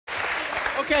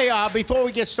Okay, before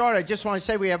we get started, I just want to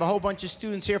say we have a whole bunch of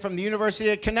students here from the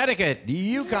University of Connecticut,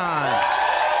 UConn.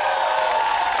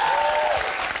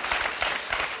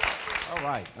 All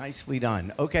right, nicely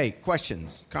done. Okay,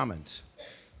 questions, comments?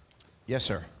 Yes,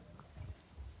 sir.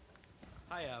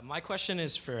 Hi, my question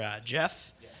is for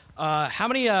Jeff. How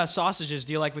many sausages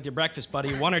do you like with your breakfast,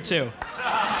 buddy? 1 or 2?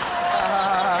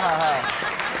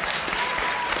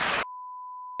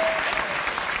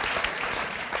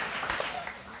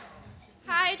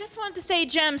 I just wanted to say,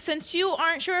 Jem, since you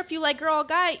aren't sure if you like girl or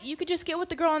guy, you could just get with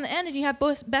the girl on the end and you have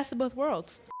both best of both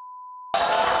worlds.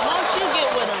 Why don't you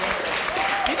get with him?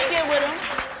 You can get with him.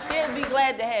 He'll be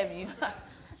glad to have you.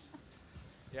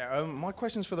 Yeah, my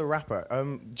question's for the rapper.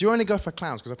 Do you only go for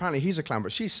clowns? Because apparently he's a clown,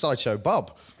 but she's Sideshow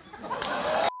Bob.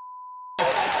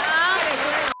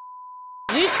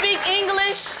 You speak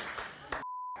English?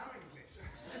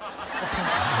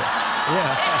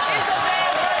 Yeah.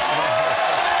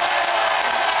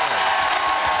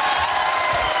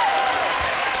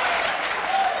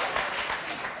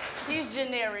 He's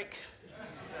generic.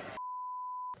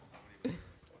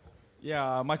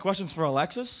 Yeah, my question's for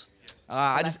Alexis.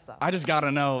 I just gotta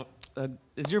know,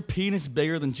 is your penis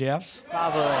bigger than Jeff's?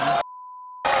 Probably.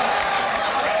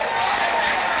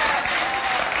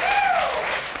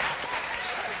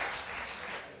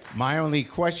 My only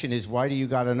question is, why do you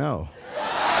gotta know?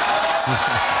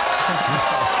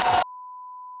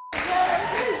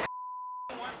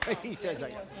 He says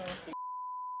I...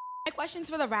 My question's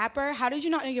for the rapper. How did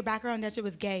you not know your background dancer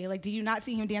was gay? Like, did you not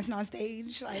see him dancing on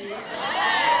stage? Like...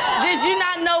 Did you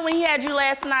not know when he had you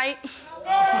last night?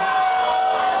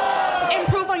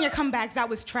 Improve on your comebacks. That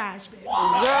was trash, bitch.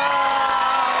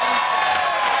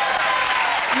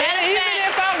 Man, even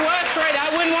if I was straight, I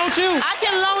wouldn't want you. I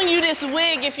can loan you this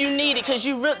wig if you need it, because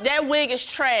that wig is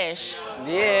trash.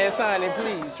 Yes, honey,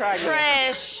 please, try again.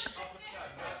 Trash.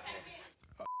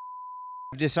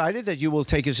 I've decided that you will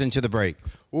take us into the break.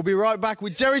 We'll be right back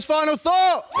with Jerry's final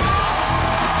thought.